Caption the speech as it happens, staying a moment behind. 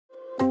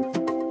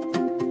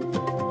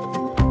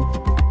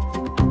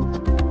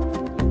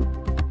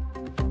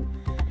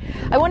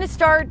I want to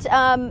start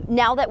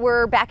now that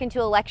we're back into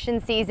election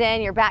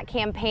season, you're back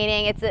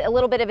campaigning. It's a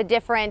little bit of a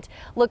different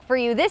look for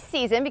you this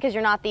season because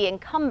you're not the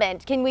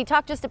incumbent. Can we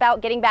talk just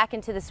about getting back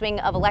into the swing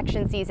of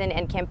election season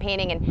and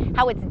campaigning and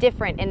how it's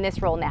different in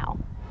this role now?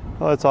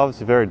 Well, it's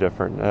obviously very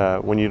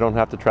different. When you don't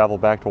have to travel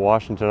back to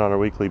Washington on a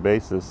weekly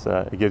basis,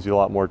 it gives you a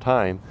lot more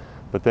time.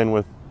 But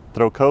then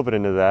throw COVID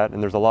into that,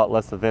 and there's a lot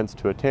less events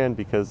to attend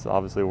because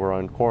obviously we're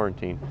on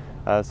quarantine.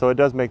 So it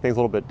does make things a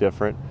little bit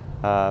different.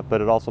 But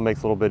it also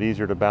makes it a little bit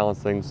easier to balance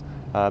things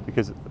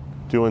because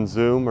doing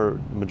Zoom or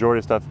the majority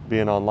of stuff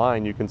being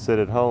online, you can sit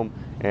at home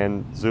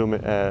and Zoom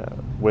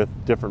with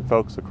different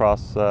folks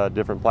across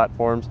different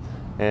platforms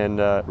and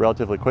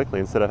relatively quickly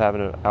instead of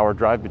having an hour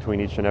drive between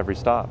each and every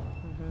stop.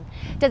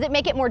 Mm-hmm. Does it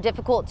make it more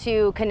difficult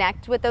to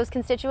connect with those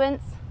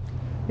constituents?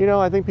 You know,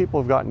 I think people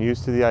have gotten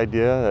used to the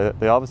idea.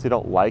 They obviously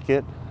don't like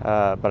it,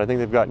 but I think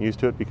they've gotten used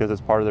to it because it's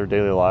part of their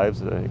daily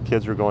lives.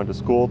 Kids are going to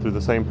school through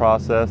the same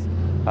process.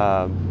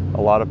 A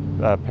lot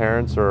of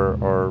parents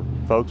or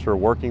folks are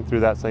working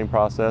through that same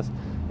process,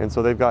 and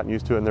so they've gotten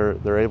used to it and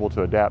they're able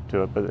to adapt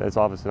to it, but it's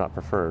obviously not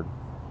preferred.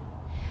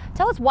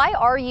 Tell us, why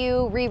are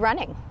you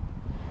rerunning?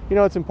 You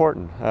know, it's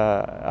important.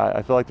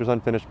 I feel like there's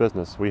unfinished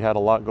business. We had a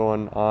lot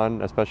going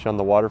on, especially on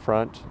the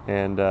waterfront,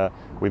 and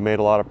we made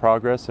a lot of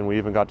progress, and we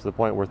even got to the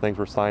point where things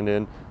were signed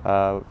in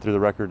through the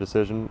record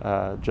decision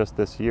just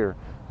this year.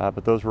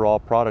 But those were all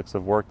products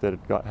of work that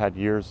had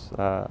years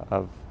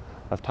of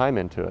time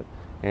into it.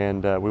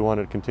 And we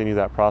wanted to continue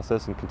that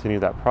process and continue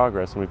that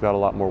progress, and we've got a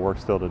lot more work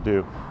still to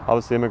do.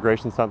 Obviously,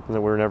 immigration is something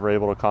that we were never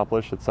able to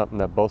accomplish. It's something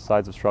that both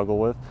sides have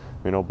struggled with.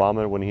 I mean,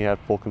 Obama, when he had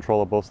full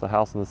control of both the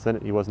House and the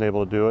Senate, he wasn't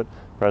able to do it.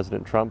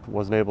 President Trump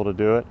wasn't able to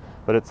do it.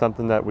 But it's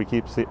something that we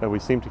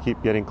seem to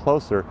keep getting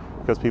closer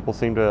because people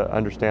seem to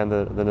understand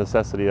the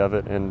necessity of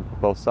it and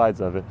both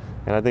sides of it.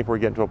 And I think we're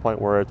getting to a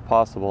point where it's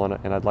possible,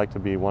 and I'd like to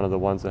be one of the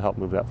ones that help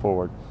move that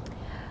forward.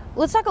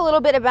 Let's talk a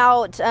little bit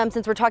about,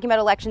 since we're talking about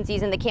election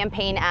season, the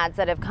campaign ads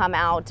that have come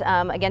out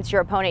against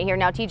your opponent here.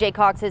 Now, TJ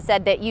Cox has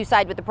said that you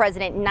side with the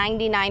president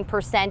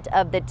 99%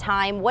 of the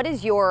time. What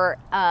is your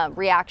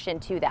reaction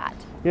to that?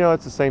 You know,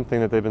 it's the same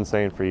thing that they've been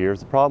saying for years.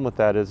 The problem with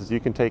that is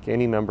you can take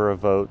any number of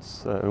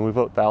votes, and we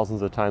vote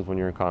thousands of times when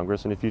you're in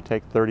Congress, and if you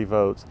take 30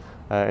 votes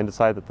and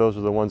decide that those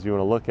are the ones you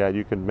want to look at,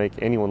 you can make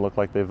anyone look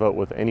like they vote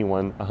with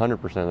anyone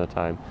 100% of the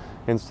time.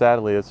 And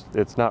sadly,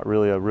 it's not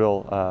really a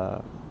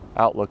real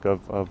outlook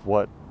of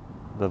what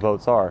the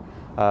votes are.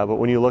 But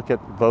when you look at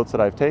votes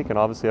that I've taken,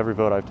 obviously every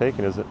vote I've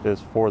taken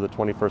is for the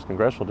 21st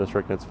Congressional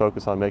District, and it's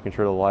focused on making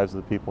sure the lives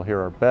of the people here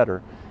are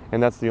better.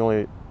 And that's the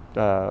only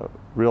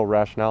real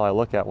rationale I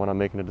look at when I'm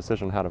making a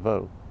decision on how to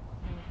vote.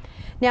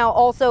 Now,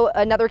 also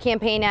another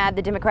campaign ad,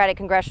 the Democratic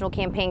Congressional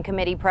Campaign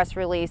Committee press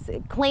release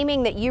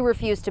claiming that you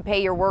refused to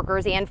pay your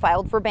workers and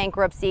filed for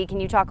bankruptcy. Can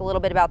you talk a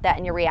little bit about that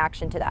and your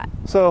reaction to that?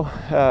 So,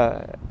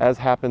 as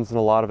happens in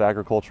a lot of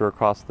agriculture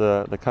across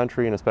the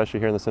country, and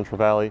especially here in the Central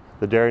Valley,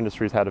 the dairy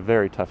industry's had a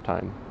very tough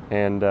time.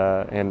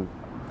 And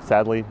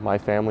sadly, my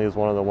family is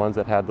one of the ones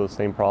that had those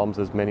same problems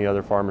as many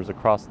other farmers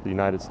across the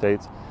United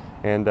States.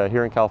 And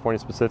here in California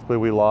specifically,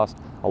 we lost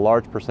a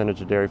large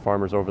percentage of dairy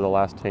farmers over the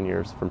last 10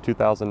 years. From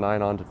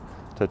 2009 on to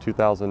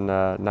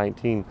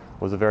 2019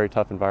 was a very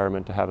tough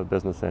environment to have a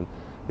business in.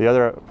 The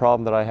other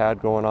problem that I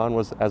had going on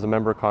was, as a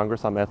member of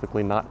Congress, I'm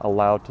ethically not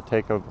allowed to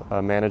take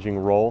a managing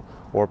role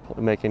or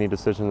make any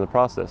decision in the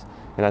process.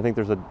 And I think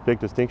there's a big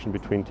distinction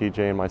between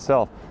TJ and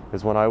myself,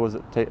 is when I was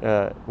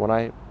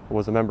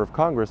a member of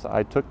Congress,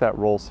 I took that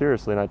role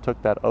seriously and I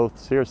took that oath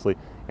seriously.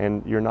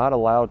 And you're not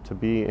allowed to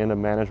be in a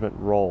management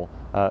role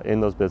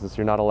in those businesses.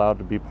 You're not allowed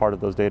to be part of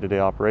those day-to-day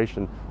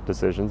operation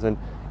decisions.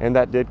 And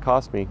that did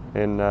cost me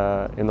in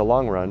the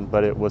long run,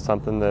 but it was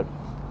something that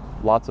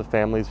lots of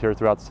families here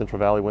throughout the Central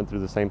Valley went through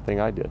the same thing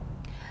I did.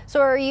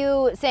 So are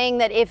you saying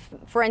that if,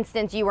 for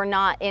instance, you were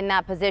not in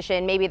that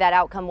position, maybe that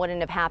outcome wouldn't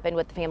have happened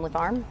with the family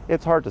farm?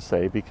 It's hard to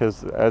say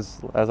because,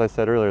 as I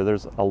said earlier,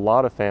 there's a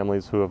lot of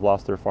families who have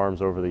lost their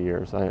farms over the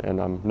years, and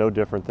I'm no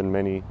different than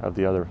many of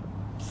the other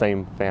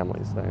same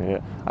families.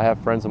 I have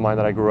friends of mine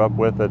that I grew up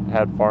with that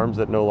had farms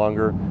that no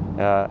longer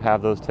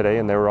have those today,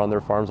 and they were on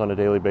their farms on a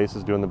daily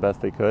basis doing the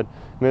best they could.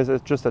 I mean,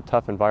 it's just a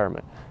tough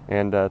environment,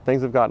 and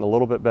things have gotten a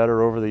little bit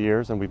better over the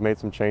years, and we've made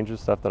some changes.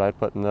 Stuff that I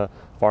put in the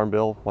farm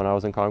bill when I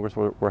was in Congress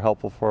were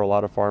helpful for a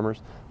lot of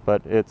farmers,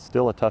 but it's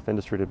still a tough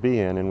industry to be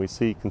in, and we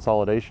see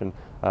consolidation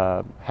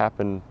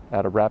happen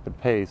at a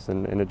rapid pace,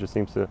 and it just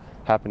seems to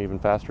happen even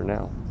faster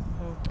now.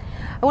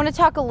 I want to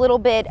talk a little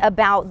bit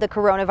about the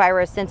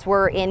coronavirus since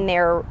we're in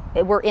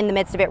the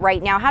midst of it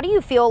right now. How do you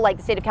feel like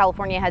the state of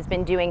California has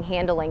been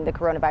handling the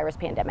coronavirus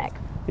pandemic?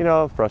 You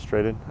know,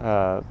 frustrated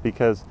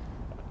because,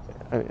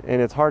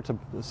 and it's hard to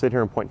sit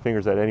here and point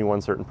fingers at any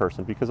one certain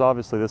person because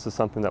obviously this is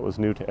something that was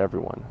new to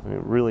everyone. I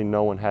mean, really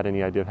no one had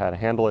any idea of how to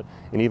handle it,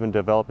 and even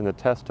developing the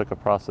test took a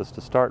process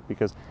to start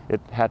because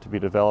it had to be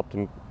developed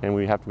and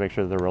we have to make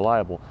sure that they're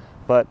reliable.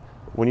 But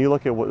when you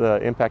look at what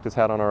the impact it's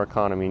had on our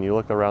economy, and you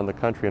look around the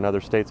country and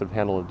other states have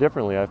handled it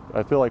differently,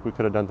 I feel like we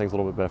could have done things a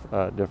little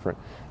bit different.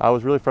 I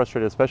was really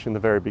frustrated, especially in the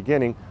very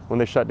beginning, when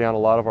they shut down a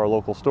lot of our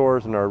local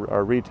stores and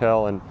our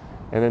retail, and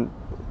then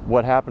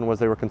what happened was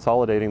they were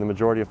consolidating the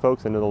majority of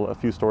folks into a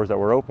few stores that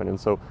were open. And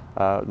so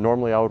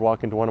normally I would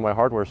walk into one of my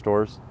hardware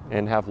stores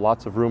and have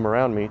lots of room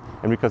around me,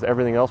 and because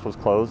everything else was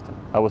closed,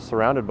 I was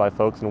surrounded by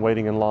folks and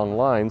waiting in long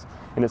lines,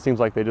 and it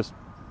seems like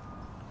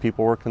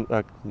people were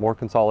more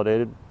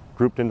consolidated,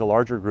 grouped into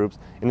larger groups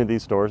into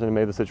these stores, and it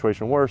made the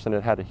situation worse, and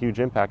it had a huge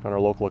impact on our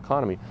local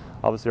economy.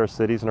 Obviously our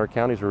cities and our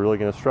counties are really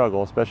going to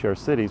struggle, especially our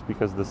cities,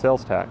 because of the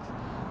sales tax.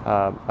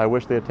 I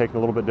wish they had taken a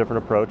little bit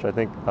different approach. I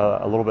think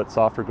a little bit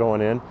softer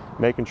going in,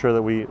 making sure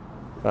that we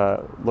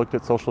looked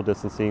at social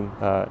distancing,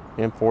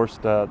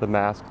 enforced the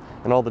mask,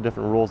 and all the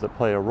different rules that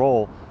play a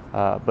role,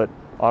 but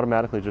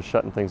automatically just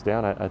shutting things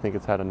down, I think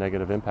it's had a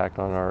negative impact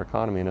on our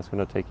economy, and it's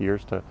going to take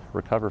years to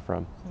recover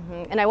from.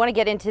 And I want to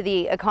get into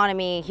the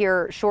economy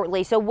here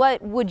shortly. So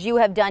what would you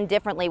have done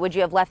differently? Would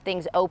you have left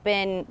things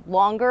open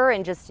longer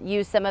and just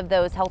use some of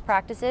those health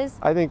practices?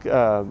 I think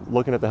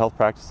looking at the health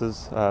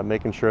practices,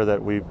 making sure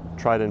that we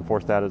try to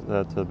enforce that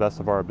to the best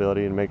of our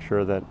ability, and make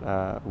sure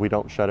that we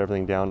don't shut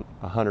everything down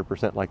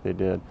 100% like they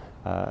did,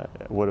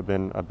 would have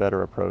been a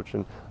better approach.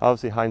 And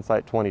obviously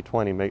hindsight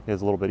 2020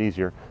 is a little bit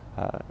easier.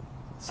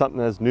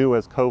 Something as new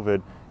as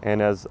COVID and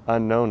as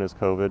unknown as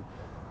COVID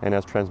and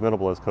as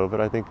transmittable as COVID,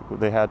 I think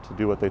they had to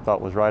do what they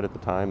thought was right at the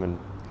time, and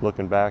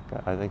looking back,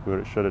 I think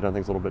we should have done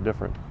things a little bit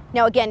different.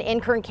 Now again, in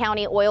Kern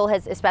County, oil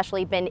has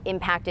especially been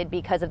impacted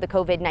because of the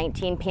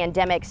COVID-19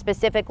 pandemic.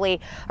 Specifically,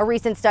 a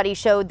recent study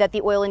showed that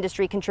the oil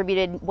industry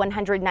contributed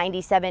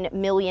 $197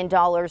 million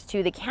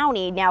to the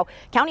county. Now,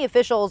 county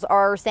officials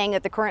are saying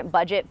that the current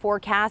budget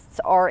forecasts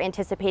are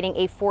anticipating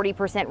a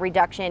 40%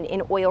 reduction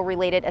in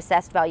oil-related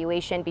assessed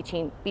valuation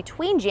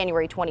between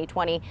January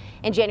 2020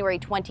 and January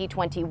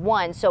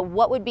 2021. So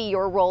what would be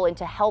your role in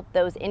to help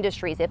those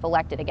industries if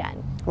elected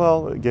again?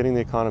 Well, getting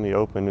the economy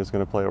open is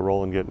going to play a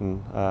role in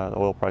getting the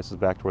oil prices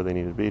back to where they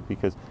need to be,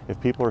 because if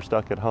people are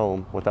stuck at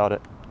home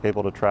without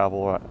able to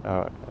travel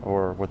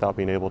or without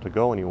being able to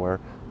go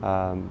anywhere,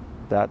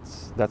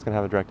 that's going to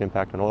have a direct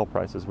impact on oil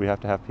prices. We have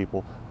to have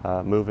people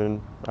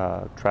moving,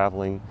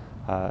 traveling,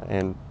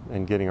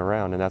 and getting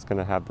around, and that's going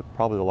to have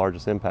probably the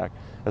largest impact.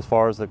 As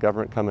far as the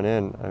government coming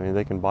in, I mean,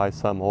 they can buy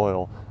some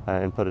oil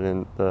and put it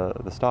in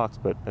the stocks,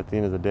 but at the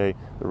end of the day,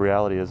 the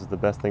reality is the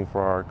best thing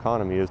for our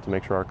economy is to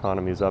make sure our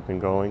economy is up and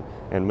going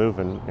and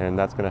moving, and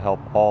that's going to help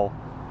all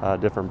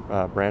different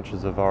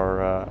branches of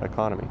our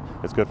economy.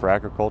 It's good for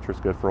agriculture, it's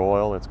good for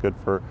oil, it's good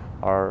for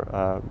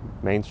our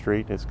Main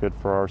Street, it's good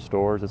for our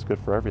stores, it's good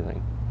for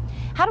everything.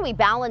 How do we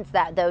balance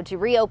that, though, to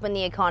reopen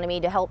the economy,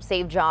 to help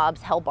save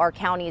jobs, help our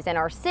counties and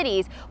our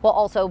cities, while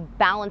also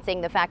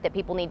balancing the fact that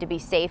people need to be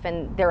safe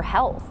in their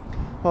health?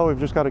 Well, we've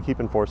just got to keep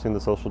enforcing the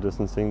social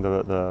distancing,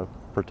 the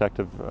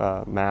protective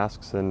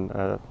masks, and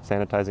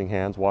sanitizing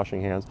hands,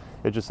 washing hands.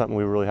 It's just something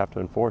we really have to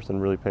enforce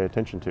and really pay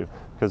attention to,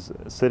 because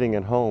sitting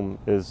at home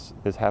is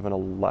having a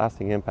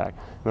lasting impact.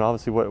 I mean,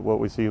 obviously what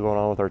we see going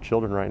on with our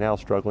children right now,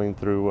 struggling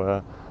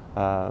through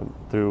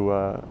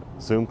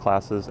Zoom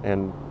classes,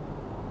 and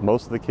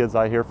most of the kids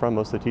I hear from,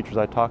 most of the teachers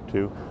I talk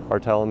to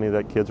are telling me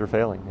that kids are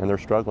failing and they're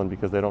struggling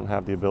because they don't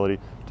have the ability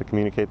to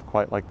communicate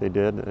quite like they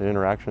did. The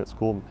interaction at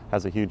school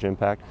has a huge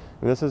impact,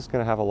 and this is going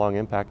to have a long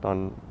impact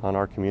on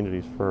our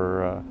communities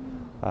for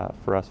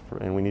us,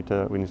 and we need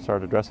to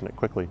start addressing it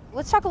quickly.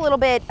 Let's talk a little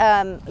bit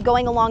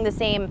going along the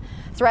same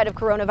thread of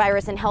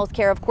coronavirus and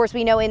healthcare. Of course,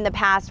 we know in the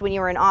past when you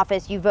were in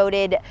office, you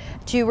voted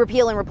to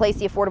repeal and replace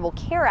the Affordable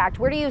Care Act.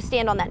 Where do you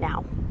stand on that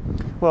now?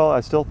 Well,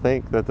 I still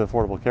think that the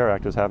Affordable Care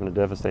Act is having a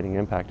devastating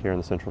impact here in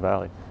the Central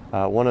Valley.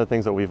 One of the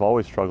things that we've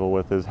always struggled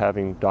with is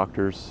having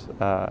doctors,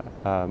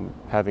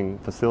 having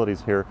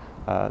facilities here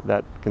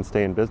that can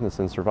stay in business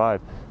and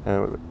survive.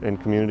 In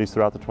communities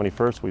throughout the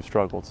 21st, we've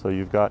struggled. So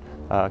you've got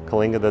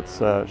Kalinga that's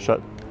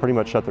pretty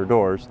much shut their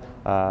doors.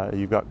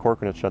 You've got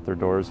Corcoran that shut their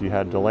doors. You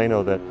had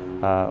Delano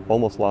that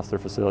almost lost their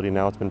facility.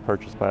 Now it's been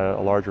purchased by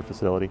a larger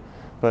facility.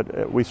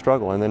 But we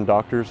struggle. And then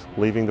doctors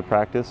leaving the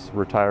practice,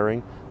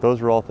 retiring.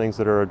 Those are all things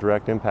that are a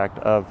direct impact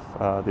of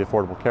the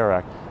Affordable Care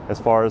Act. As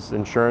far as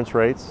insurance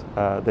rates,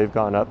 they've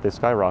gone up, they've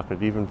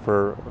skyrocketed, even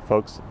for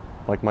folks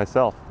like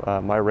myself.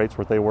 My rates,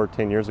 what they were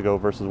 10 years ago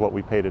versus what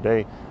we pay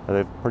today,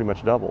 they've pretty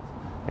much doubled.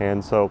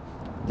 And so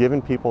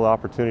giving people the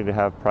opportunity to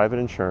have private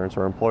insurance,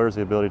 or employers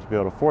the ability to be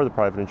able to afford the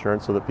private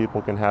insurance so that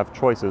people can have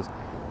choices,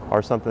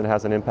 are something that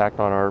has an impact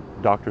on our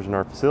doctors and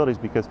our facilities,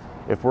 because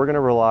if we're going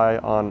to rely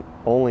on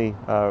only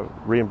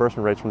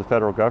reimbursement rates from the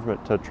federal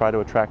government to try to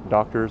attract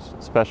doctors,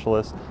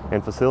 specialists,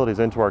 and facilities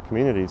into our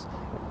communities,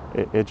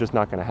 it's just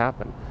not going to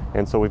happen.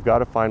 And so we've got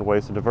to find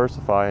ways to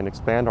diversify and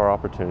expand our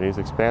opportunities,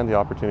 expand the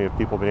opportunity of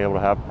people being able to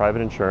have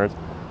private insurance,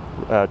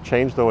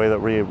 change the way that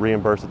we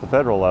reimburse at the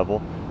federal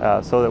level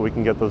so that we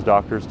can get those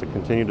doctors to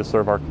continue to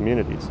serve our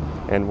communities.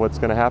 And what's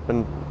going to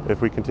happen if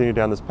we continue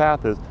down this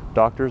path is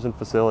doctors and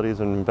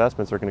facilities and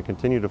investments are going to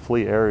continue to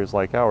flee areas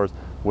like ours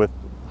with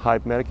high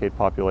Medicaid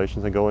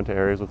populations and go into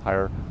areas with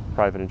higher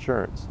private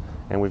insurance.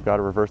 and we've got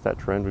to reverse that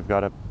trend. We've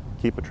got to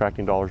keep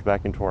attracting dollars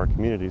back into our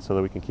community so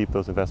that we can keep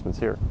those investments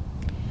here.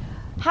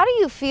 How do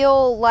you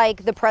feel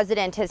like the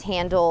president has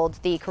handled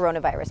the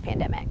coronavirus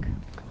pandemic?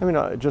 I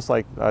mean, just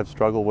like I've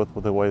struggled with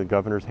the way the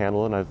governor's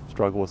handled it, and I've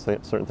struggled with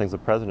certain things the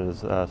president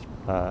is,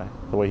 the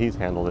way he's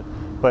handled it.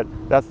 But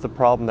that's the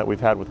problem that we've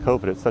had with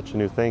COVID. It's such a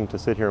new thing to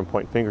sit here and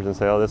point fingers and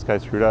say, oh, this guy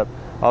screwed up.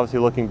 Obviously,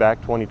 looking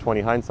back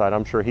 20/20 hindsight,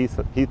 I'm sure he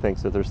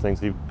thinks that there's things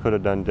he could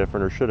have done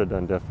different or should have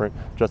done different,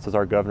 just as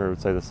our governor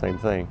would say the same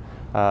thing.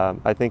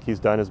 I think he's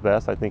done his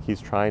best. I think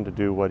he's trying to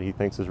do what he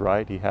thinks is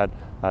right. He had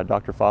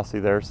Dr. Fossey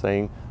there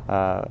saying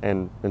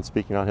and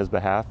speaking on his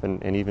behalf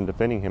and even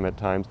defending him at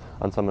times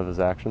on some of his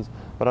actions.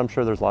 But I'm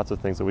sure there's lots of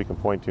things that we can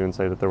point to and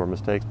say that there were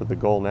mistakes. But the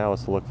goal now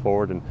is to look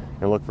forward and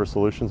look for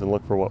solutions and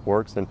look for what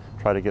works and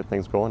try to get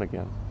things going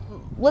again.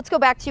 Let's go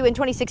back to in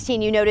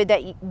 2016, you noted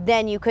that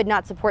then you could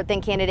not support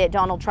then candidate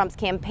Donald Trump's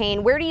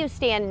campaign. Where do you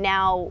stand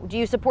now? Do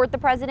you support the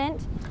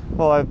president?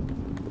 Well,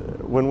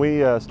 when we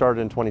started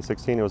in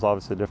 2016, it was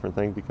obviously a different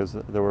thing because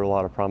there were a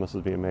lot of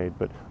promises being made.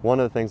 But one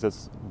of the things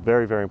that's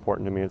very, very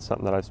important to me, it's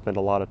something that I've spent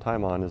a lot of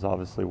time on, is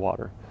obviously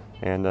water.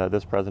 And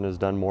this president has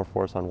done more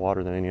for us on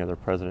water than any other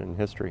president in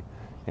history,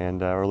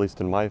 and or at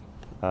least in my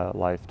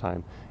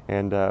lifetime.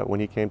 And when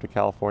he came to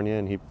California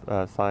and he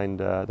signed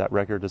that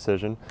record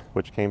decision,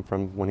 which came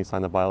from when he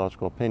signed the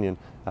biological opinion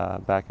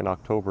back in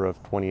October of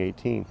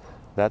 2018,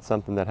 that's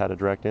something that had a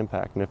direct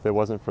impact. And if it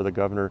wasn't for the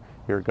governor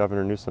here,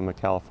 Governor Newsom of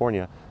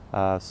California,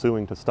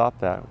 suing to stop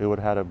that, it would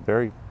have had a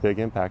very big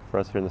impact for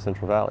us here in the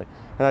Central Valley.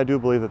 And I do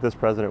believe that this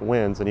president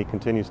wins, and he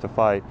continues to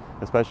fight,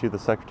 especially the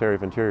Secretary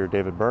of Interior,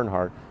 David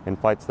Bernhardt, and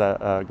fights that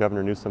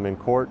Governor Newsom in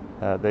court.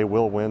 They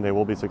will win, they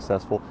will be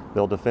successful,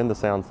 they'll defend the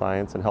sound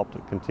science and help to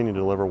continue to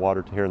deliver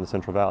water to here in the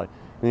Central Valley.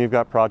 And you've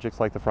got projects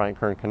like the Friant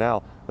Kern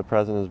Canal. The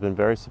president has been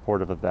very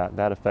supportive of that.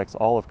 That affects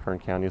all of Kern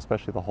County,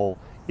 especially the whole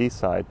east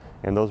side,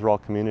 and those are all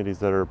communities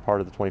that are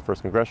part of the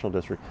 21st Congressional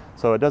District.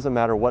 So it doesn't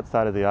matter what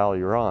side of the aisle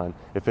you're on.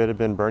 If it had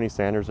been Bernie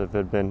Sanders, if it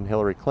had been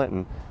Hillary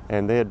Clinton,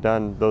 and they had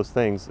done those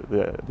things,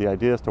 the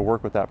idea is to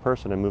work with that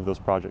person and move those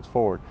projects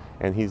forward.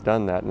 And he's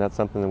done that, and that's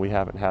something that we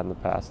haven't had in the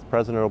past.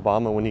 President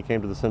Obama, when he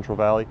came to the Central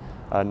Valley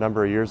a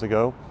number of years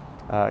ago,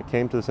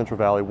 came to the Central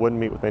Valley, wouldn't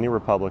meet with any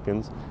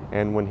Republicans,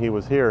 and when he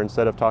was here,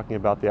 instead of talking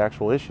about the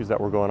actual issues that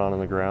were going on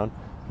the ground,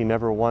 he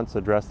never once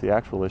addressed the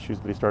actual issues,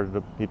 but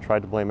he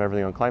tried to blame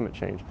everything on climate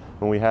change,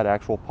 when we had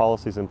actual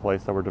policies in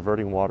place that were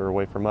diverting water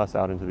away from us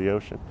out into the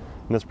ocean.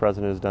 And this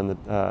president has done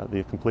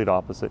the complete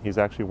opposite. He's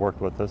actually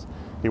worked with us.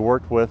 He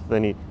worked with,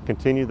 and he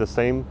continued the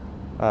same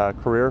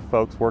career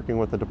folks working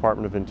with the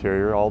Department of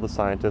Interior, all the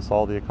scientists,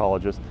 all the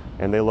ecologists,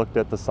 and they looked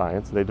at the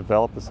science, they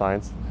developed the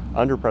science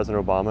under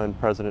President Obama, and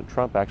President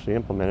Trump actually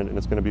implemented it, and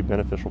it's going to be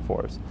beneficial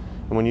for us.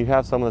 And when you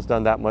have someone that's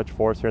done that much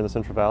for us here in the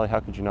Central Valley, how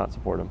could you not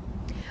support him?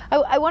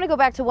 I want to go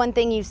back to one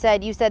thing you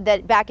said. You said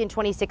that back in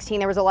 2016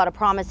 there was a lot of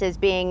promises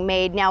being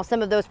made. Now,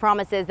 some of those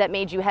promises that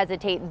made you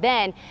hesitate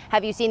then,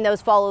 have you seen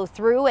those follow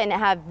through, and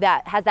has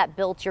that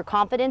built your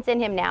confidence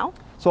in him now?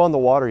 So on the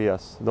water,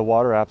 yes. The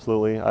water,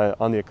 absolutely.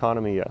 On the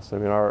economy, yes. I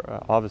mean,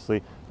 obviously,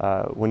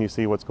 when you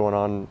see what's going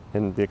on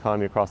in the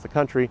economy across the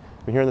country,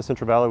 I mean, here in the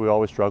Central Valley, we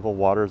always struggle.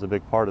 Water is a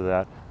big part of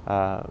that.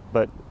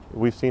 But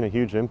we've seen a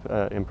huge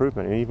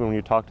improvement. And even when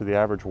you talk to the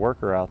average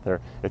worker out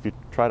there, if you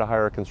try to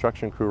hire a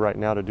construction crew right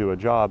now to do a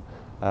job,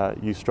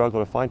 you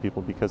struggle to find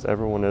people because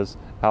everyone is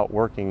out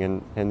working,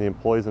 and the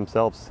employees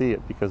themselves see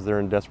it because they're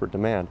in desperate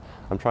demand.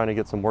 I'm trying to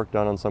get some work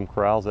done on some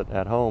corrals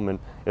at home, and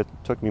it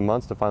took me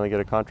months to finally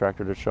get a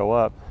contractor to show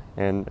up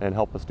and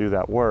help us do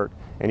that work.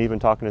 And even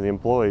talking to the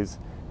employees,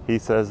 he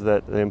says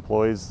that the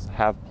employees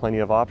have plenty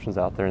of options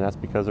out there, and that's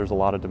because there's a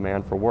lot of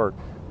demand for work.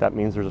 That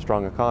means there's a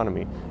strong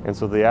economy. And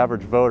so the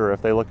average voter,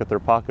 if they look at their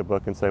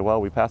pocketbook and say, well,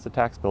 we passed a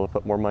tax bill to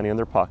put more money in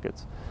their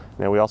pockets.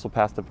 Now, we also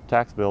passed a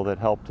tax bill that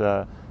helped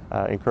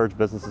encourage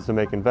businesses to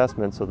make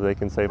investments so that they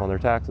can save on their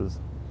taxes.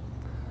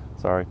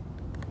 Sorry.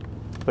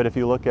 But if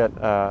you look at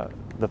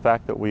the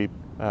fact that we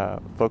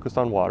focused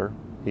on water,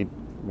 he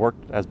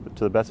worked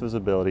to the best of his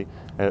ability,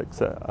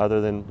 other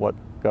than what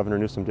Governor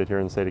Newsom did here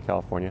in the state of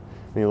California.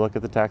 And you look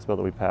at the tax bill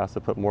that we passed to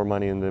put more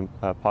money in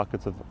the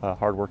pockets of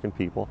hardworking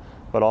people,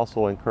 but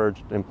also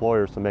encouraged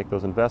employers to make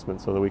those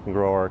investments so that we can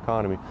grow our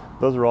economy.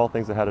 Those are all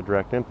things that had a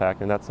direct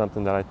impact, and that's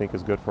something that I think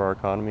is good for our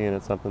economy, and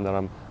it's something that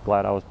I'm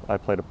glad I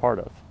played a part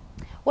of.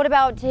 What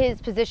about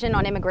his position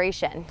on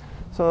immigration?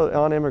 So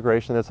on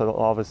immigration,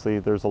 obviously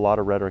there's a lot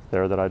of rhetoric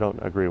there that I don't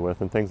agree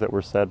with, and things that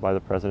were said by the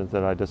president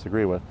that I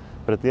disagree with.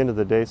 But at the end of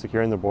the day,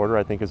 securing the border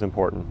I think is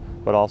important,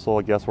 but also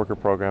a guest worker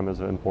program is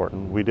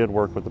important. We did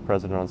work with the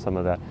president on some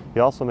of that. He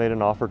also made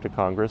an offer to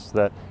Congress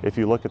that, if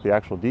you look at the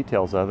actual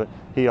details of it,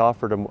 he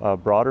offered a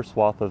broader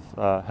swath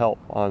of help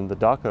on the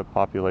DACA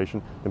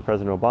population than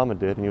President Obama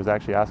did, and he was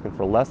actually asking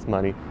for less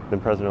money than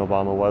President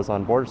Obama was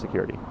on border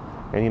security.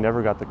 And he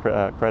never got the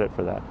credit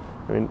for that.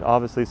 I mean,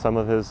 obviously some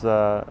of his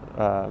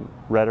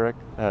rhetoric,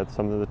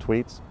 some of the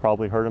tweets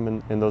probably hurt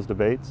him in those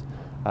debates,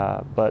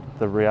 But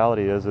the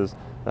reality is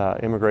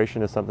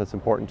immigration is something that's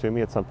important to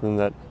me. It's something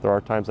that there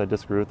are times I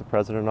disagree with the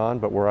president on,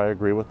 but where I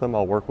agree with them,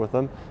 I'll work with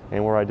them,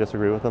 and where I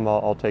disagree with them,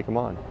 I'll take them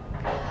on.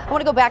 I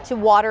want to go back to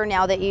water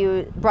now that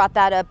you brought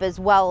that up as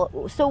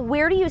well. So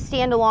where do you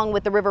stand along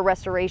with the river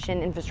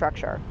restoration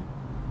infrastructure?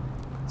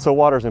 So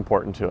water is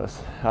important to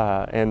us,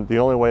 and the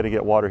only way to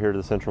get water here to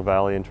the Central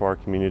Valley, into our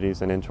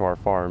communities and into our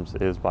farms,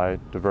 is by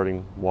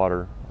diverting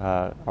water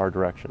our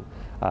direction.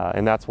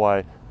 And that's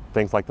why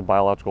things like the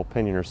biological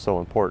opinion are so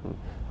important.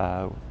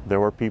 There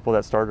were people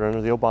that started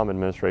under the Obama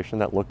administration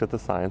that looked at the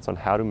science on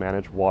how to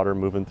manage water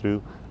moving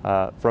through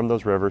from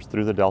those rivers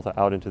through the delta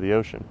out into the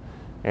ocean.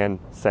 And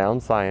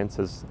sound science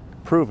has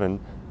proven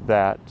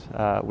that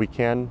we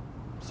can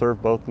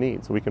serve both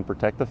needs. We can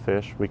protect the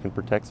fish, we can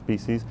protect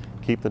species,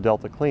 keep the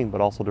delta clean,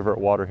 but also divert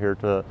water here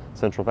to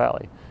Central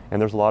Valley.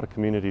 And there's a lot of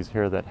communities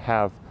here that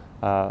have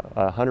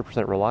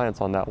 100%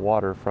 reliance on that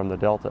water from the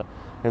delta.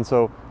 And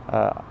so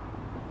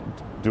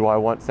do I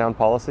want sound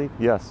policy?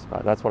 Yes,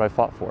 that's what I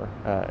fought for.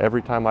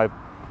 Every time I've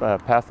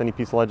passed any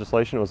piece of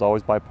legislation, it was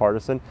always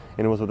bipartisan,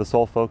 and it was with the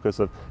sole focus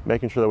of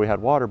making sure that we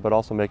had water, but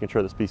also making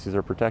sure that species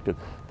are protected.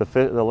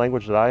 The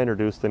language that I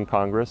introduced in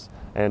Congress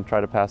and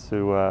tried to pass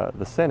through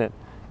the Senate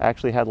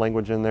actually had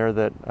language in there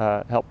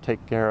that helped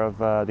take care of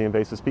the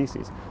invasive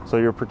species. So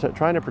you're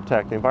trying to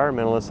protect, the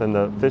environmentalists and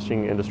the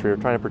fishing industry are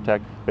trying to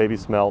protect baby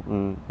smelt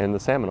and the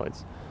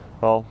salmonoids.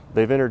 Well,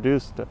 they've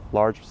introduced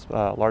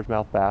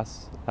largemouth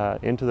bass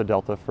into the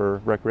delta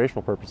for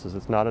recreational purposes.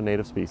 It's not a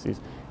native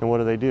species. And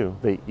what do?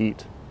 They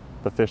eat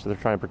the fish that they're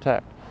trying to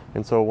protect.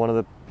 And so one of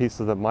the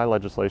pieces of my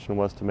legislation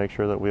was to make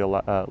sure that we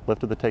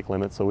lifted the take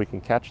limit so we can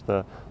catch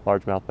the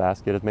largemouth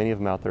bass, get as many of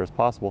them out there as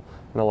possible,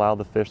 and allow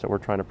the fish that we're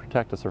trying to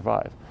protect to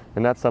survive.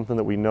 And that's something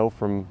that we know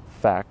from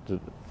fact,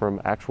 from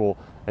actual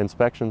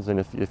inspections. And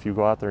if you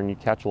go out there and you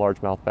catch a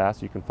largemouth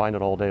bass, you can find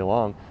it all day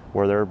long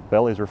where their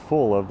bellies are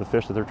full of the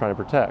fish that they're trying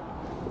to protect.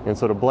 And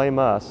so to blame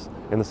us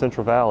in the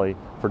Central Valley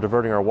for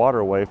diverting our water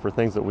away for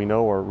things that we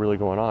know are really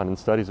going on, and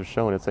studies have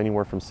shown it's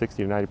anywhere from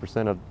 60 to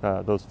 90%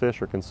 of those fish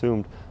are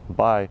consumed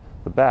by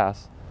the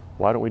bass,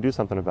 why don't we do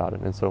something about it?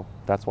 And so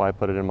that's why I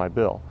put it in my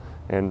bill.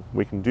 And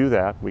we can do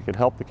that. We can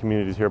help the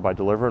communities here by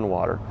delivering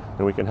water,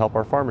 and we can help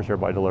our farmers here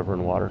by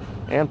delivering water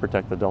and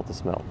protect the delta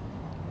smelt.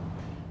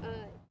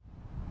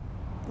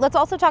 Let's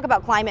also talk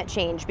about climate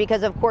change,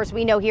 because of course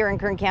we know here in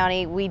Kern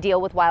County we deal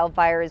with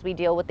wildfires, we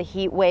deal with the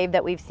heat wave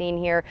that we've seen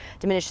here.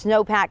 Diminished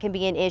snowpack can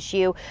be an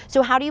issue.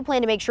 So how do you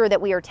plan to make sure that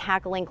we are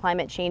tackling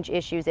climate change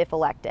issues if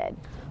elected?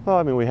 Well,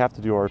 I mean, we have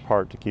to do our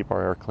part to keep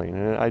our air clean,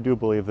 and I do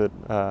believe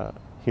that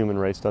human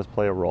race does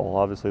play a role,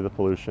 obviously the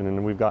pollution,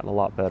 and we've gotten a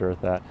lot better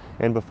at that.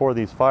 And before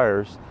these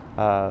fires,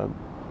 our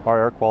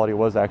air quality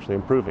was actually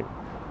improving.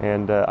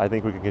 And I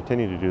think we can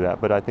continue to do that,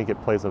 but I think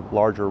it plays a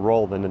larger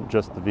role than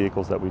just the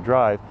vehicles that we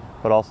drive,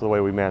 but also the way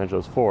we manage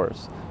those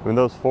forests. I mean,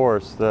 those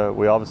forests,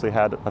 we obviously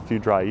had a few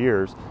dry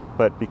years,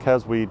 but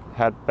because we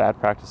had bad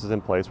practices in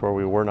place where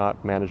we were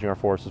not managing our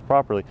forests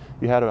properly,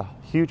 you had a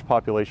huge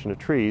population of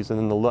trees, and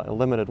in the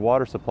limited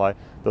water supply,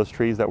 those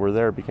trees that were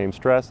there became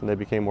stressed and they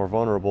became more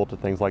vulnerable to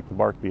things like the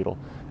bark beetle.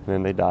 And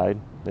then they died.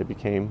 They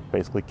became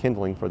basically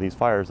kindling for these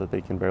fires that they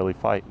can barely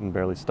fight and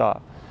barely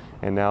stop.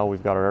 And now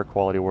we've got our air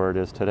quality where it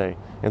is today.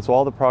 And so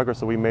all the progress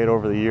that we made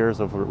over the years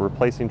of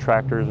replacing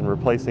tractors and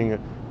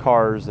replacing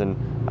cars and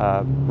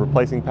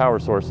replacing power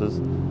sources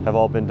have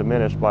all been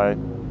diminished by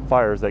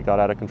fires that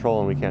got out of control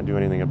and we can't do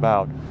anything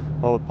about.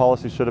 Well,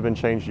 policy should have been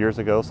changed years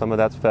ago. Some of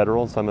that's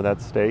federal and some of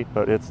that's state,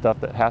 but it's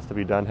stuff that has to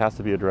be done, has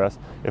to be addressed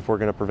if we're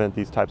going to prevent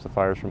these types of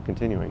fires from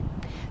continuing.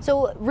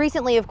 So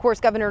recently, of course,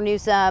 Governor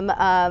Newsom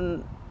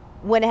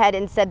went ahead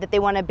and said that they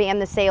want to ban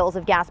the sales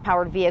of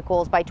gas-powered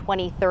vehicles by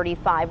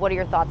 2035. What are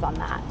your thoughts on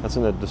that? That's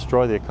going to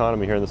destroy the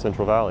economy here in the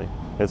Central Valley.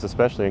 It's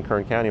especially in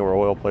Kern County where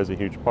oil plays a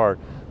huge part,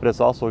 but it's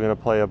also going to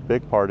play a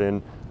big part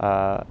in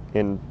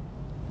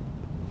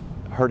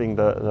hurting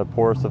the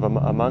poorest of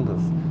among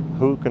us.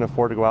 Who can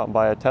afford to go out and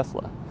buy a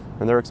Tesla?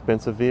 And they're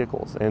expensive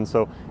vehicles. And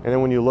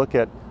then when you look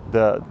at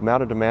the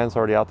amount of demands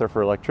already out there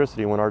for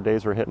electricity, when our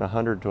days are hitting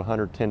 100 to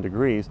 110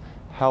 degrees,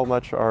 how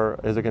much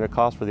is it going to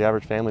cost for the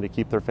average family to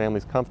keep their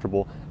families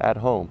comfortable at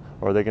home?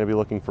 Or are they going to be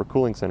looking for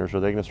cooling centers?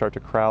 Are they going to start to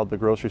crowd the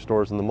grocery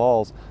stores and the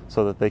malls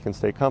so that they can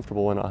stay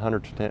comfortable in a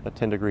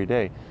 110 degree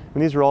day?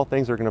 And these are all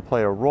things that are going to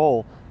play a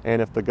role.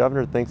 And if the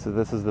governor thinks that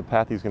this is the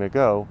path he's going to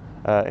go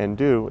and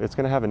do, it's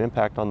going to have an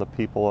impact on the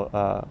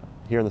people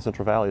here in the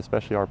Central Valley,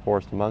 especially our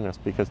poorest among us,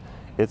 because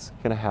it's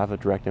going to have a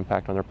direct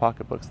impact on their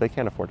pocketbooks. They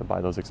can't afford to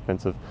buy those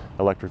expensive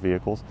electric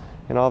vehicles.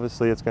 And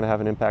obviously it's going to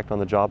have an impact on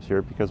the jobs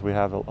here because we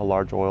have a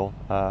large oil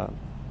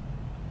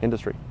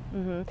industry.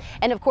 Mm-hmm.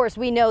 And of course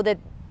we know that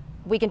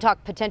we can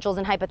talk potentials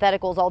and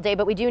hypotheticals all day,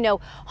 but we do know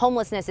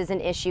homelessness is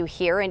an issue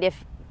here, and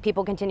if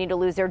people continue to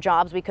lose their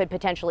jobs, we could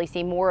potentially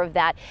see more of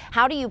that.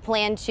 How do you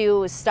plan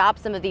to stop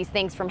some of these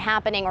things from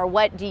happening, or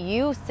what do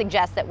you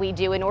suggest that we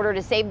do in order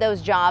to save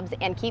those jobs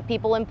and keep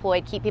people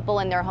employed, keep people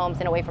in their homes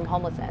and away from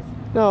homelessness?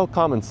 No,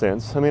 common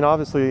sense. I mean,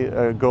 obviously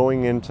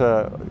going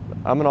into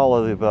I'm an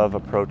all-of-the-above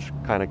approach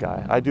kind of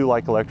guy. I do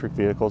like electric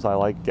vehicles. I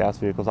like gas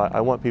vehicles. I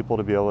want people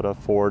to be able to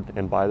afford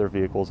and buy their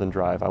vehicles and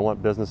drive. I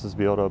want businesses to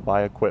be able to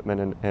buy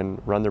equipment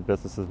and run their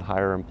businesses and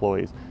hire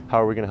employees.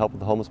 How are we going to help with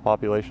the homeless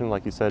population?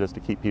 Like you said, is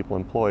to keep people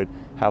employed,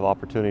 have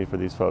opportunity for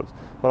these folks.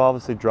 But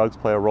obviously drugs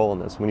play a role in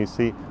this. When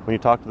you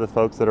talk to the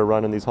folks that are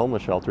running these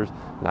homeless shelters,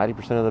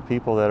 90% of the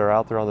people that are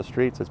out there on the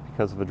streets, it's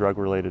because of a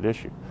drug-related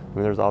issue. I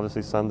mean, there's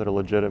obviously some that are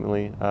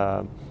legitimately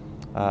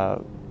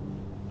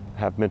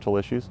have mental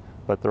issues,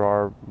 but there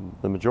are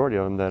the majority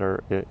of them that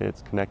are,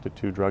 it's connected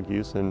to drug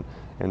use and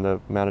the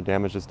amount of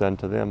damage that's done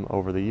to them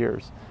over the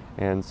years.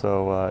 And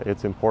so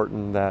it's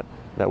important that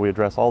we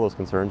address all those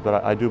concerns,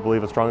 but I do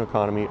believe a strong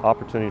economy,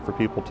 opportunity for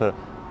people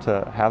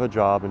to have a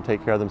job and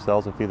take care of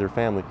themselves and feed their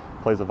family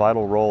plays a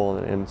vital role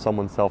in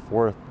someone's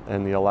self-worth,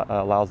 and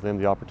allows them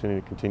the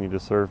opportunity to continue to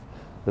serve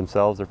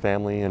themselves, their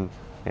family,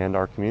 and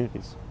our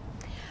communities.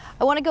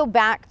 I want to go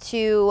back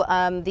to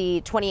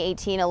the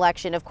 2018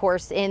 election. Of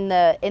course, in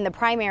the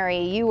primary,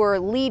 you were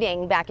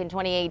leading back in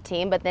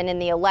 2018, but then in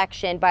the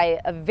election, by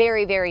a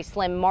very, very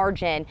slim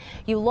margin,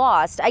 you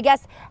lost. I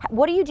guess,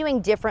 what are you doing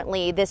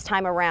differently this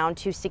time around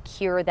to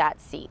secure that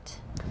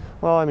seat?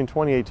 Well, I mean,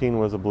 2018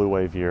 was a blue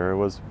wave year. It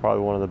was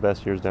probably one of the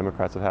best years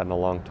Democrats have had in a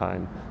long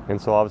time, and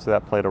so obviously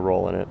that played a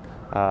role in it.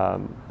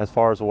 As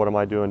far as what am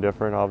I doing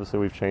different, obviously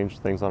we've changed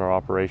things on our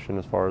operation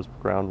as far as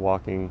ground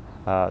walking,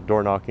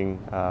 door knocking,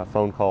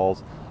 phone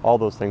calls, all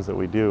those things that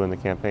we do in the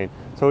campaign.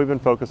 So we've been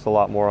focused a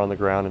lot more on the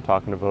ground and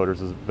talking to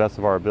voters as the best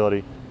of our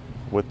ability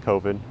with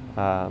COVID.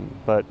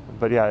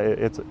 But yeah,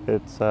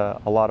 it's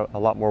a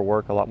lot more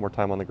work, a lot more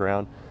time on the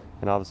ground,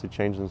 and obviously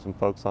changing some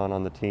folks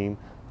on the team.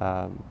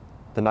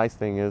 The nice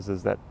thing is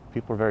that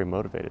people are very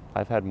motivated.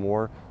 I've had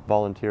more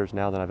volunteers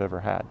now than I've ever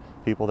had.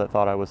 People that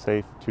thought I was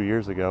safe 2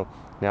 years ago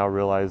now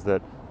realize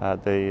that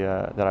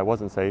that I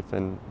wasn't safe,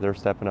 and they're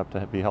stepping up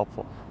to be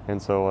helpful.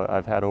 And so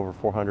I've had over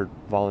 400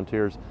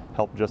 volunteers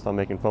help just on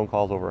making phone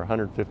calls, over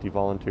 150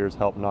 volunteers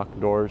help knock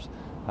doors.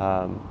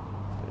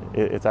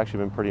 It's actually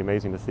been pretty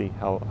amazing to see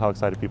how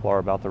excited people are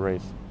about the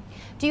race.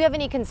 Do you have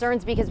any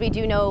concerns, because we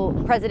do know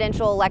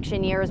presidential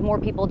election years, more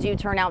people do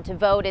turn out to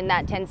vote, and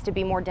that tends to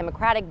be more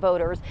Democratic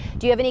voters.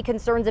 Do you have any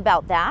concerns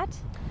about that?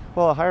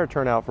 Well, a higher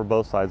turnout for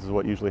both sides is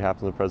what usually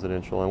happens in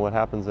presidential, and what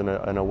happens in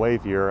a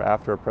wave year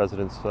after a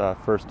president's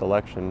first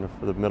election,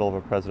 for the middle of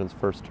a president's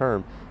first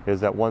term, is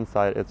that one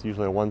side, it's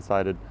usually a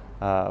one-sided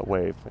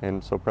wave.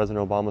 And so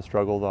President Obama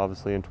struggled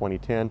obviously in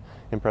 2010,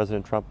 and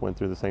President Trump went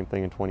through the same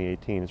thing in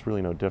 2018. It's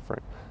really no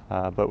different.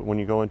 But when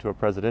you go into a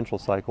presidential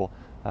cycle,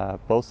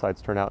 both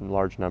sides turn out in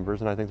large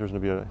numbers, and I think there's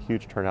going to be a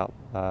huge turnout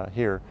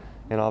here,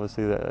 and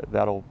obviously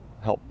that'll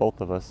help both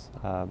of us.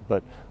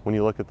 But when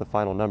you look at the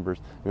final numbers,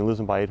 I mean,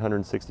 losing by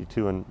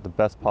 862 in the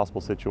best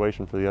possible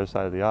situation for the other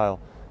side of the aisle,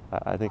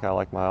 I think I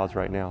like my odds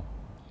right now.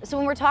 So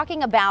when we're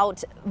talking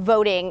about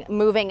voting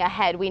moving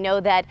ahead, we know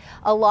that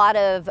a lot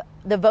of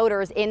the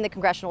voters in the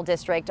congressional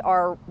district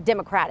are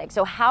Democratic.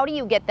 So how do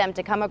you get them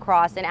to come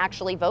across and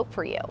actually vote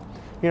for you?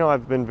 You know,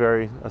 I've been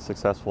very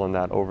successful in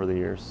that over the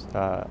years.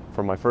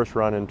 From my first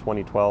run in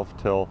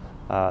 2012 till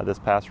this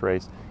past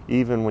race,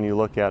 even when you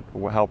look at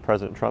how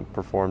President Trump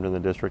performed in the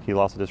district, he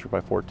lost the district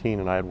by 14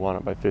 and I had won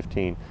it by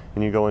 15.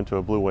 And you go into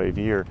a blue wave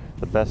year,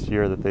 the best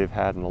year that they've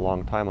had in a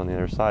long time on the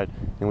other side,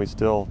 and we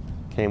still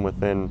came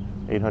within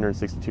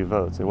 862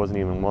 votes. It wasn't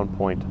even 1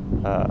 point,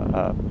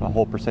 a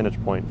whole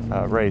percentage point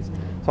race.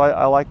 So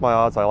I like my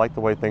odds. I like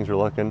the way things are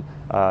looking,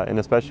 and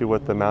especially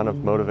with the amount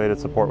of motivated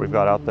support we've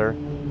got out there,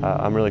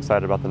 I'm really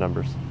excited about the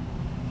numbers.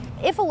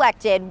 If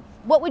elected,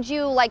 what would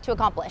you like to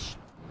accomplish?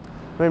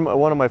 I mean,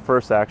 one of my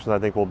first actions, I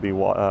think, will be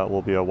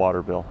a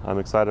water bill. I'm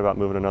excited about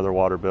moving another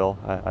water bill.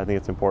 I think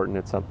it's important.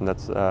 It's something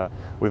that's,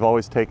 we've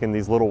always taken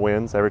these little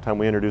wins. Every time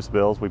we introduce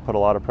bills, we put a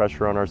lot of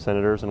pressure on our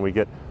senators and we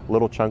get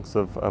little chunks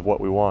of what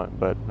we want,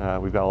 but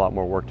we've got a lot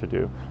more work to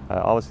do.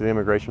 Obviously, the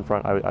immigration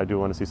front, I do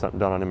want to see something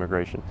done on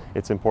immigration.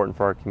 It's important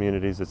for our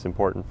communities, it's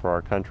important for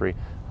our country,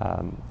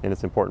 and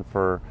it's important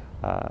for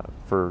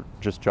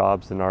just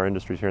jobs in our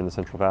industries here in the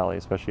Central Valley,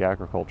 especially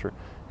agriculture.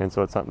 And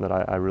so it's something that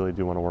I really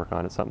do want to work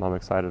on. It's something I'm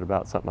excited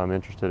about, something I'm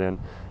interested in. And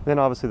then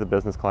obviously the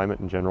business climate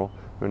in general,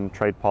 and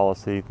trade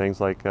policy, things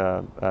like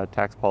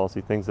tax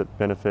policy, things that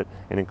benefit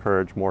and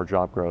encourage more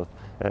job growth.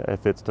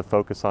 If it's to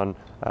focus on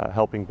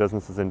helping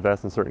businesses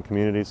invest in certain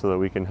communities so that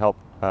we can help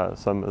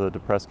some of the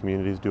depressed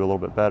communities do a little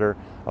bit better,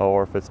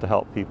 or if it's to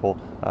help people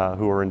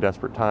who are in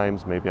desperate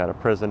times, maybe out of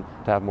prison,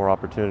 to have more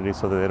opportunities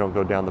so that they don't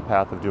go down the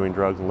path of doing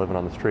drugs and living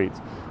on the streets.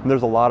 And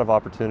there's a lot of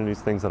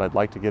opportunities, things that I'd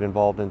like to get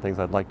involved in, things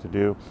I'd like to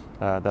do,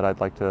 that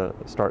I'd like to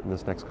start in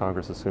this next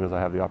Congress as soon as I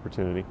have the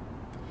opportunity.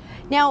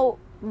 Now,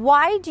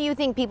 why do you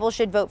think people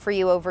should vote for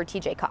you over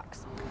TJ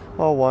Cox?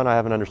 Well, one, I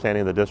have an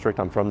understanding of the district.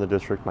 I'm from the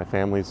district. My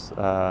family's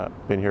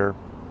been here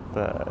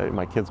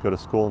my kids go to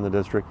school in the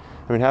district.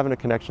 I mean, having a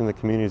connection to the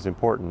community is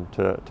important.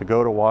 To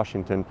go to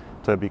Washington,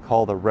 to be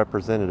called a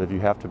representative, you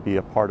have to be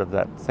a part of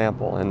that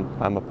sample, and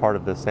I'm a part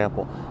of this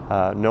sample.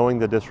 Knowing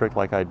the district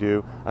like I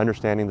do,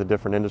 understanding the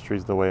different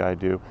industries the way I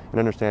do, and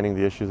understanding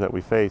the issues that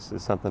we face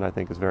is something I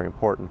think is very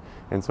important.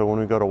 And so when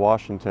we go to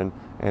Washington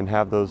and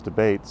have those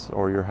debates,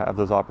 or you have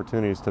those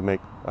opportunities to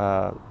make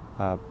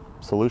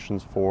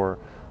solutions for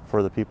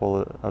the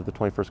people of the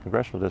 21st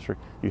Congressional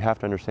District, you have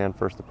to understand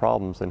first the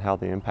problems and how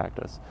they impact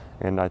us.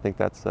 And I think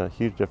that's a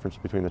huge difference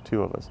between the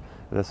two of us.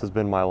 This has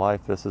been my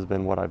life, this has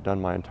been what I've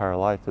done my entire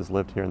life, is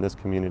lived here in this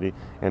community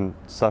and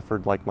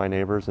suffered like my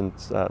neighbors and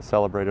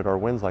celebrated our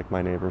wins like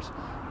my neighbors.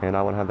 And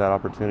I want to have that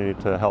opportunity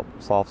to help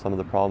solve some of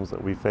the problems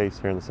that we face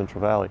here in the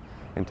Central Valley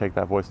and take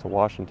that voice to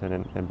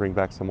Washington and bring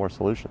back some more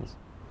solutions.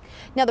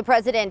 Now, the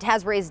president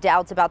has raised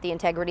doubts about the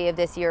integrity of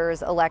this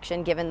year's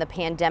election given the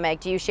pandemic.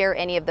 Do you share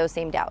any of those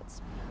same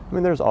doubts? I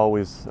mean, there's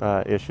always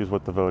issues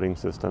with the voting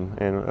system,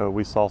 and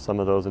we saw some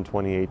of those in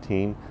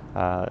 2018.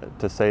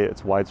 To say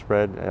it's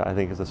widespread, I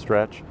think, is a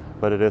stretch,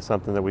 but it is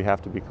something that we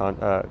have to be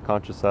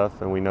conscious of,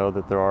 and we know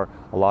that there are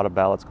a lot of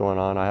ballots going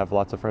on. I have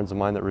lots of friends of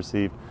mine that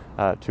received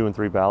 2 and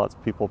 3 ballots.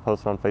 People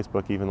posted on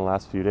Facebook even the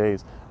last few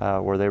days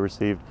where they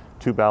received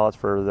 2 ballots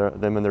for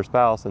them and their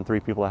spouse, and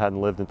 3 people that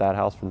hadn't lived at that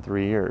house for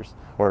 3 years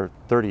or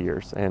 30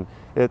 years. And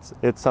it's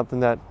something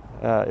that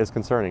is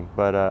concerning,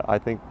 but I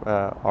think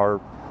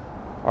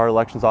our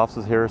elections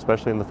offices here,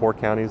 especially in the 4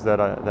 counties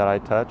that I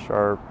touch,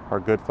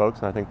 are good folks,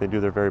 and I think they do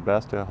their very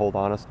best to hold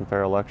honest and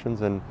fair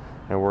elections, and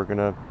we're going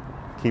to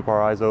keep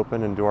our eyes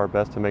open and do our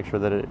best to make sure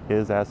that it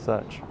is as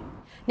such.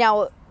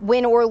 Now,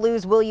 win or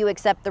lose, will you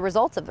accept the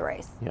results of the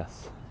race?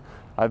 Yes.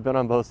 I've been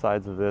on both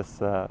sides of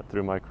this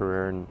through my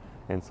career,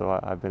 and so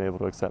I've been able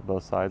to accept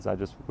both sides.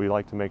 We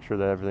like to make sure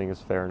that everything is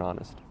fair and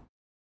honest.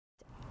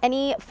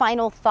 Any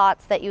final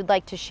thoughts that you'd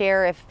like to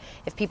share if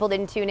people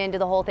didn't tune into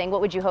the whole thing?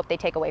 What would you hope they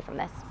take away from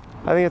this?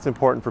 I think it's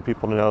important for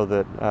people to know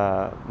that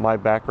my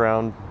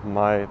background,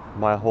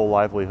 my whole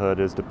livelihood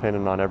is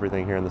dependent on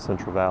everything here in the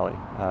Central Valley.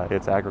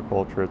 It's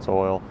agriculture, it's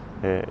oil,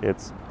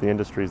 it's the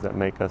industries that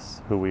make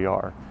us who we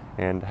are.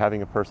 And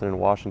having a person in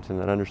Washington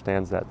that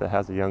understands that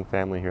has a young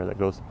family here, that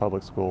goes to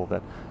public school,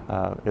 that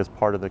is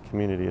part of the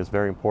community, is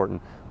very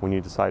important when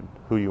you decide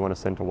who you want to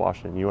send to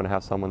Washington. You want to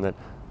have someone that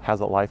has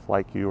a life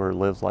like you, or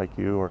lives like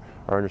you, or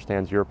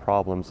understands your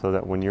problems, so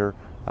that when you're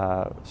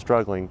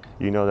struggling,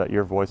 you know that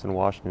your voice in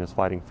Washington is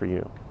fighting for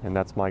you. And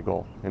that's my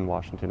goal in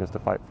Washington, is to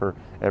fight for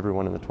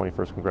everyone in the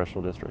 21st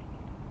Congressional District.